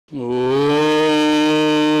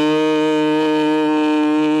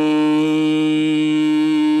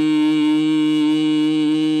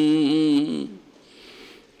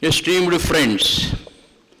Esteemed friends,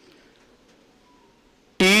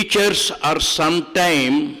 teachers are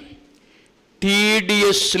sometimes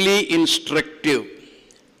tediously instructive.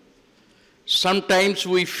 Sometimes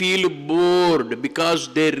we feel bored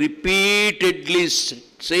because they repeatedly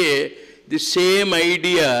say the same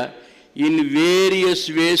idea in various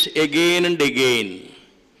ways again and again.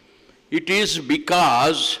 It is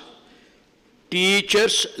because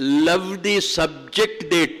teachers love the subject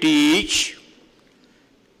they teach.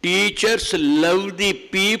 Teachers love the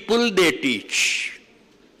people they teach.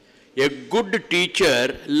 A good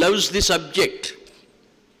teacher loves the subject,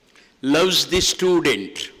 loves the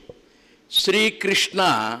student. Sri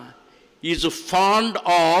Krishna is fond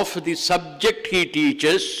of the subject he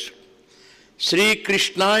teaches. Sri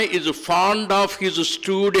Krishna is fond of his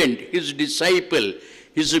student, his disciple,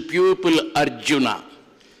 his pupil Arjuna.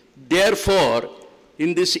 Therefore,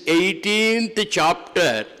 in this 18th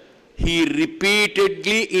chapter, he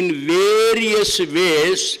repeatedly in various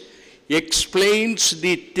ways explains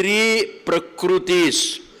the three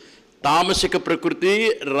prakrutis, Tamasika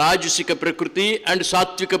Prakriti, Rajasika Prakriti and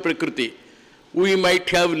Sattvika Prakriti. We might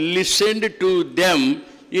have listened to them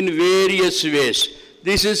in various ways.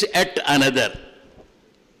 This is yet another.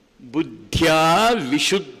 Buddhya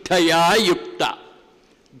Vishuddhaya Yukta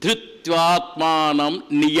Dhritvatmanam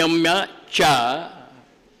Niyamya Cha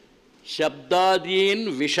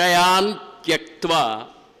Shabdadin Vishayan Tyaktva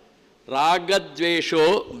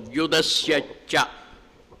Ragadvesho Vyudasya Cha.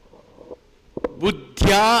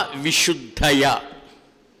 Buddhya Vishuddhaya.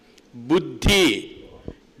 Buddhi,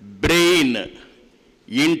 brain,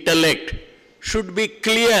 intellect should be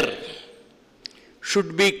clear,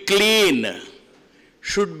 should be clean,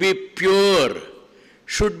 should be pure,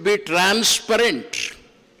 should be transparent.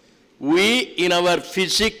 We in our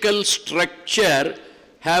physical structure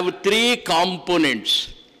have three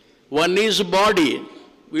components. One is body,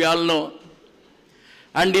 we all know.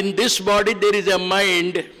 And in this body there is a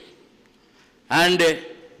mind, and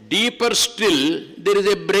deeper still there is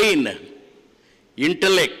a brain,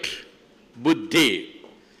 intellect, buddhi.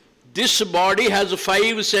 This body has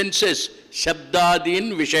five senses,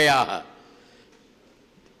 Shabdadin Vishayaha.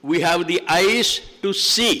 We have the eyes to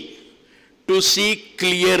see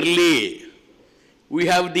clearly. We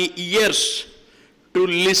have the ears to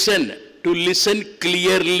listen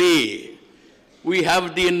clearly. We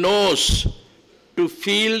have the nose to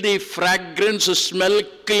feel the fragrance smell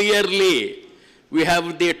clearly. We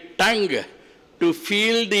have the tongue to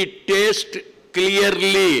feel the taste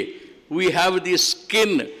clearly. We have the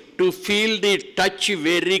skin to feel the touch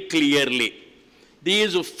very clearly.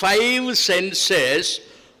 These five senses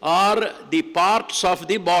are the parts of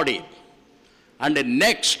the body. And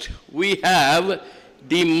next we have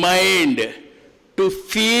the mind to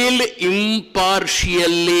feel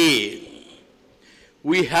impartially.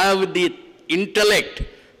 We have the intellect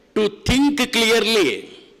to think clearly,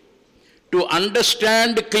 to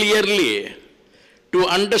understand clearly, to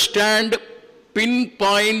understand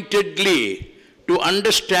pinpointedly, to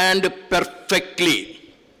understand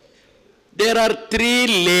perfectly. There are three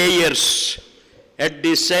layers at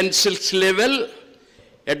the senses level,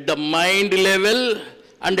 at the mind level,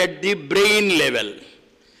 and at the brain level.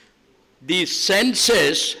 The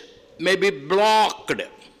senses may be blocked.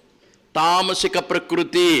 Tamasika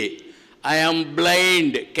Prakriti, I am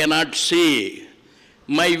blind, cannot see.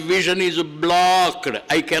 My vision is blocked,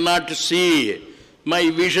 I cannot see.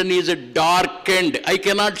 My vision is darkened, I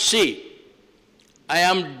cannot see. I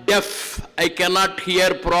am deaf, I cannot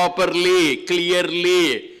hear properly,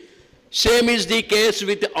 clearly. Same is the case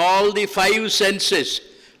with all the five senses.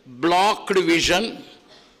 Blocked vision,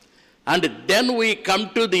 and then we come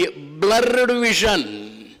to the blurred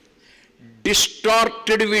vision,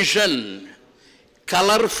 distorted vision,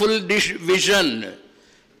 colorful vision.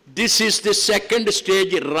 This is the second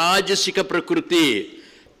stage, Rajasika Prakriti.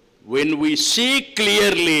 When we see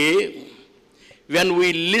clearly, when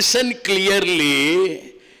we listen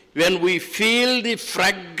clearly, when we feel the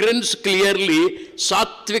fragrance clearly,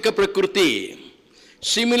 Sattvika Prakriti.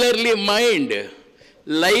 Similarly, mind,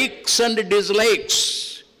 likes and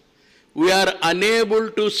dislikes. We are unable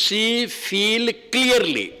to see, feel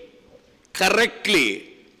clearly, correctly,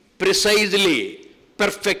 precisely,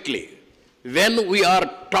 perfectly. When we are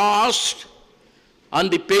tossed on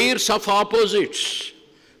the pairs of opposites,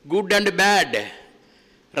 good and bad,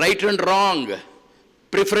 right and wrong,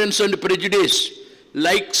 preference and prejudice,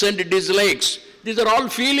 likes and dislikes, these are all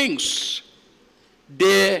feelings.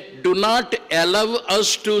 they do not allow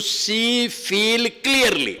us to see, feel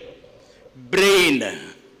clearly. Brain.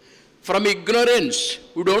 From ignorance,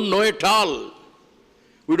 we don't know at all.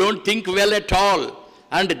 We don't think well at all.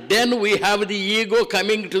 And then we have the ego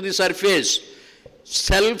coming to the surface.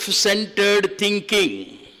 Self-centered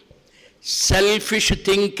thinking, selfish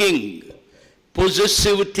thinking,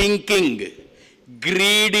 possessive thinking,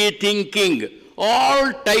 greedy thinking,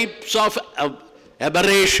 all types of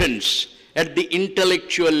aberrations at the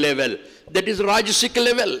intellectual level. That is Rajasic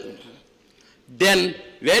level. Then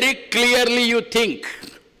very clearly you think,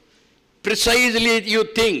 precisely you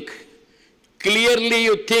think, clearly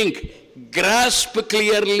you think, grasp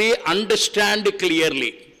clearly, understand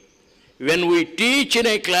clearly. When we teach in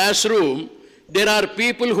a classroom, there are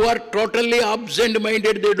people who are totally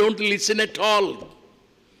absent-minded. They don't listen at all.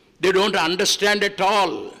 They don't understand at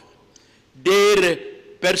all. Their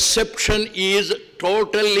perception is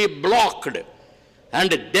totally blocked.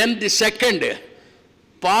 And then the second,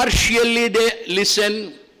 partially they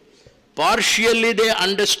listen, partially they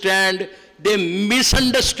understand, they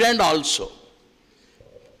misunderstand also.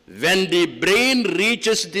 When the brain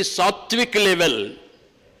reaches the sattvic level,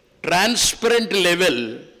 transparent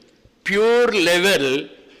level, pure level,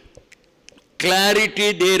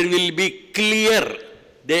 clarity there will be clear.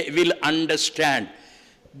 They will understand.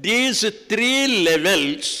 These three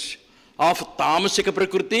levels of tamasika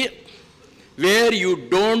prakriti, where you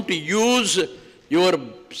don't use your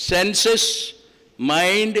senses,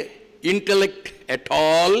 mind, intellect at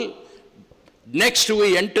all. Next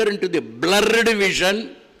we enter into the blurred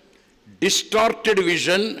vision, distorted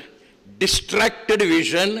vision, distracted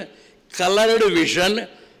vision, colored vision,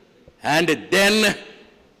 and then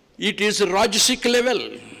it is Rajasic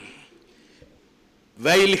level.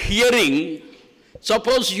 While hearing,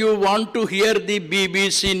 suppose you want to hear the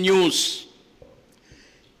BBC news,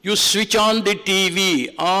 you switch on the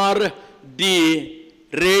TV or the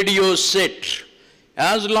radio set.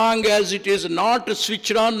 As long as it is not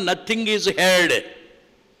switched on, nothing is heard.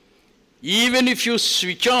 Even if you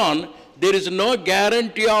switch on, there is no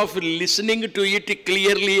guarantee of listening to it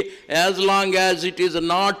clearly as long as it is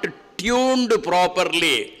not tuned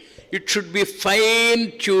properly. It should be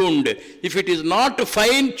fine-tuned. If it is not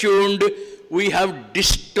fine-tuned, we have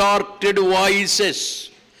distorted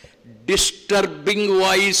voices, disturbing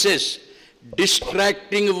voices,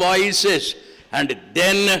 distracting voices. And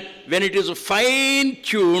then when it is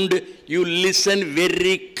fine-tuned, you listen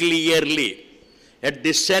very clearly. At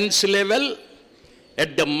the sense level,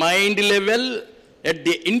 at the mind level, at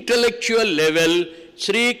the intellectual level,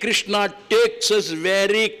 Sri Krishna takes us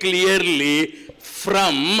very clearly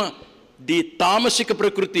from the Tamasika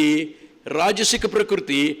Prakriti, Rajasika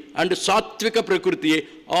Prakriti and Sattvika Prakriti.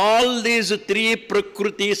 All these three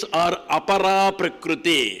Prakritis are Apara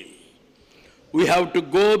Prakriti. We have to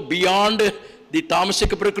go beyond the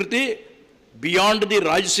Tamasika Prakriti, beyond the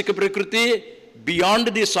Rajasika Prakriti, beyond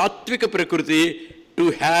the Sattvika Prakriti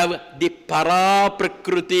to have the Para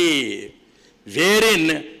Prakriti,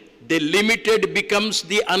 wherein the limited becomes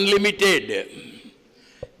the unlimited,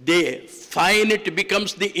 the finite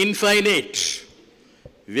becomes the infinite,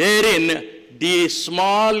 wherein the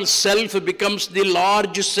small self becomes the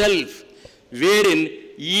large self, wherein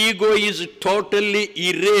ego is totally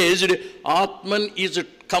erased, Atman is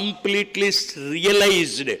completely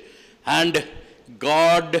realized, and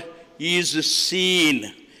God is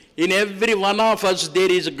seen. In every one of us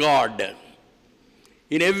there is God.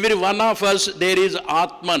 In every one of us there is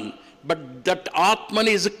Atman. But that Atman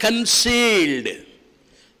is concealed.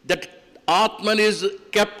 That Atman is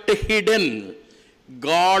kept hidden.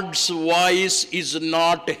 God's voice is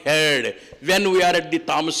not heard when we are at the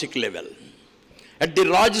tamasic level. At the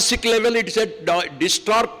rajasic level, it is a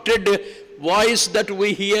distorted voice that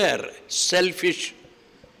we hear, selfish,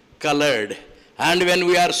 colored. And when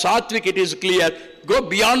we are sattvic, it is clear. Go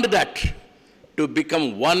beyond that to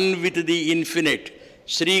become one with the infinite.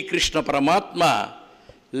 Sri Krishna Paramatma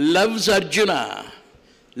loves Arjuna,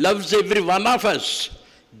 loves every one of us.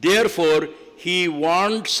 Therefore, he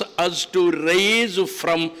wants us to raise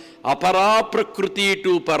from apara prakriti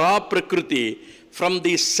to para prakriti, from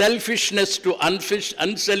the selfishness to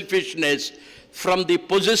unselfishness, from the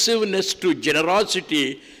possessiveness to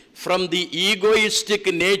generosity, from the egoistic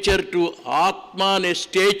nature to Atman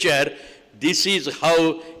stature. This is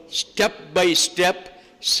how, step by step,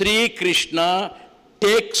 Sri Krishna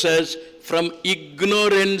takes us from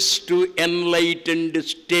ignorance to enlightened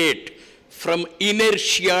state, from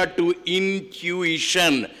inertia to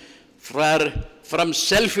intuition, from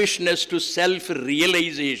selfishness to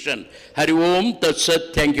self-realization. Hari Om Tat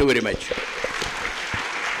Sat. Thank you very much.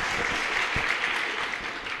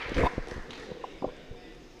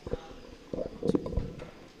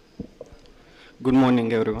 Good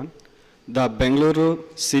morning, everyone. The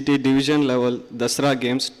Bengaluru City Division Level Dasra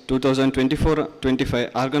Games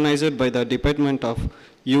 2024-25 organized by the Department of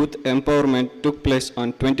Youth Empowerment took place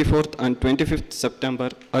on 24th and 25th September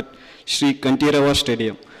at Sri Kantirava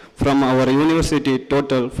Stadium. From our university,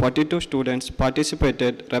 total 42 students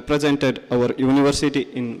participated, represented our university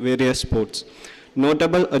in various sports.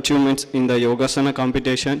 Notable achievements in the Yogasana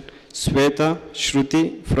competition: Sweta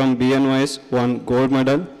Shruti from BNYS won gold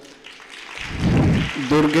medal,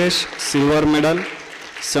 Durgesh silver medal,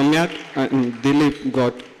 Samyak and Dilip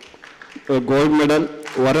got a gold medal,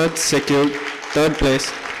 Varad secured third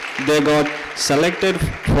place. They got selected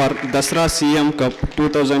for Dasra CM Cup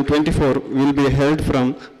 2024 will be held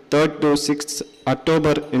from 3rd to 6th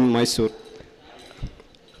October in Mysore.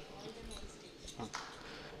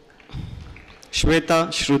 Shweta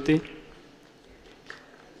Shruti.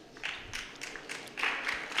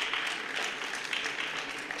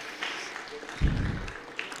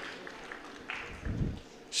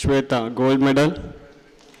 Shweta gold medal.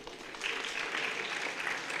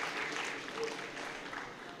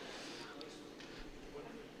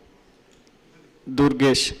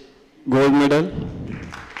 Durgesh gold medal.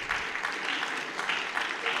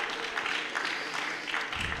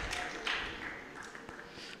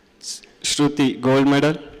 Shruti gold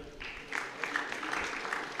medal.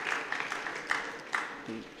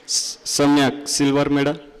 Samyak silver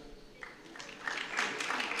medal.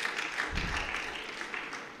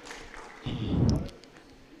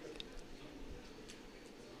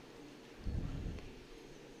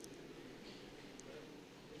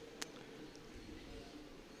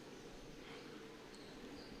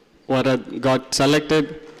 Varad got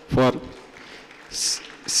selected for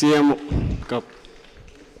CM Cup.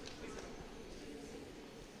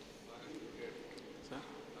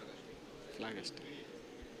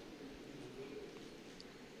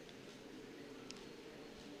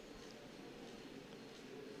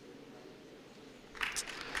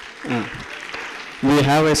 We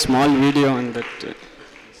have a small video on that.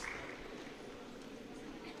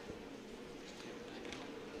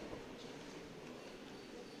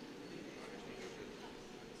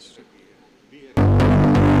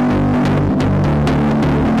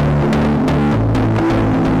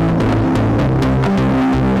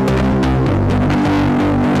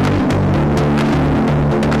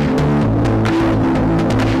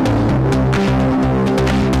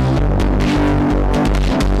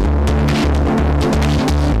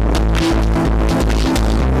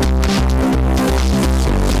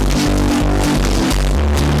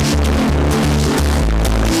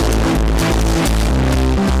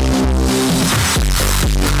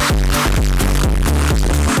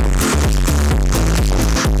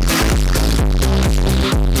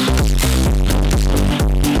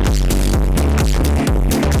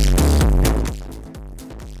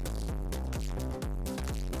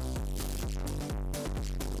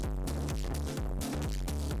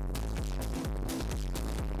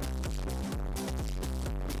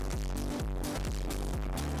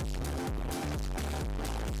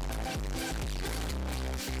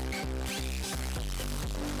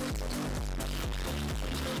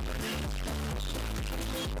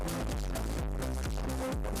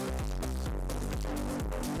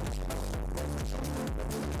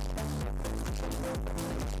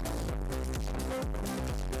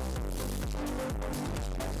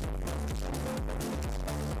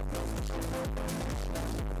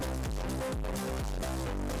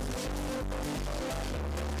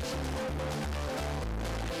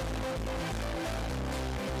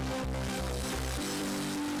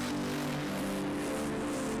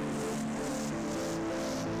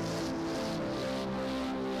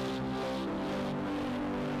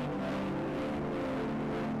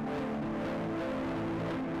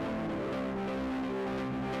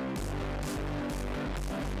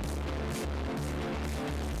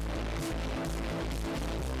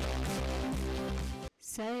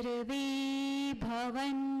 सर्वे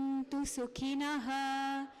भवन्तु सुखिनः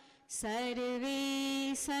सर्वे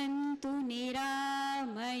सन्तु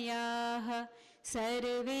निरामयाः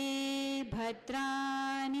सर्वे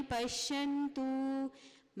भद्राणि पश्यन्तु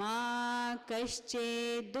मा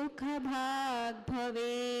कश्चित् दुःखभाग्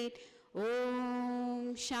भवेत्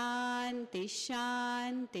ॐ शान्ति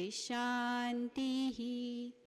शान्ति शान्तिः।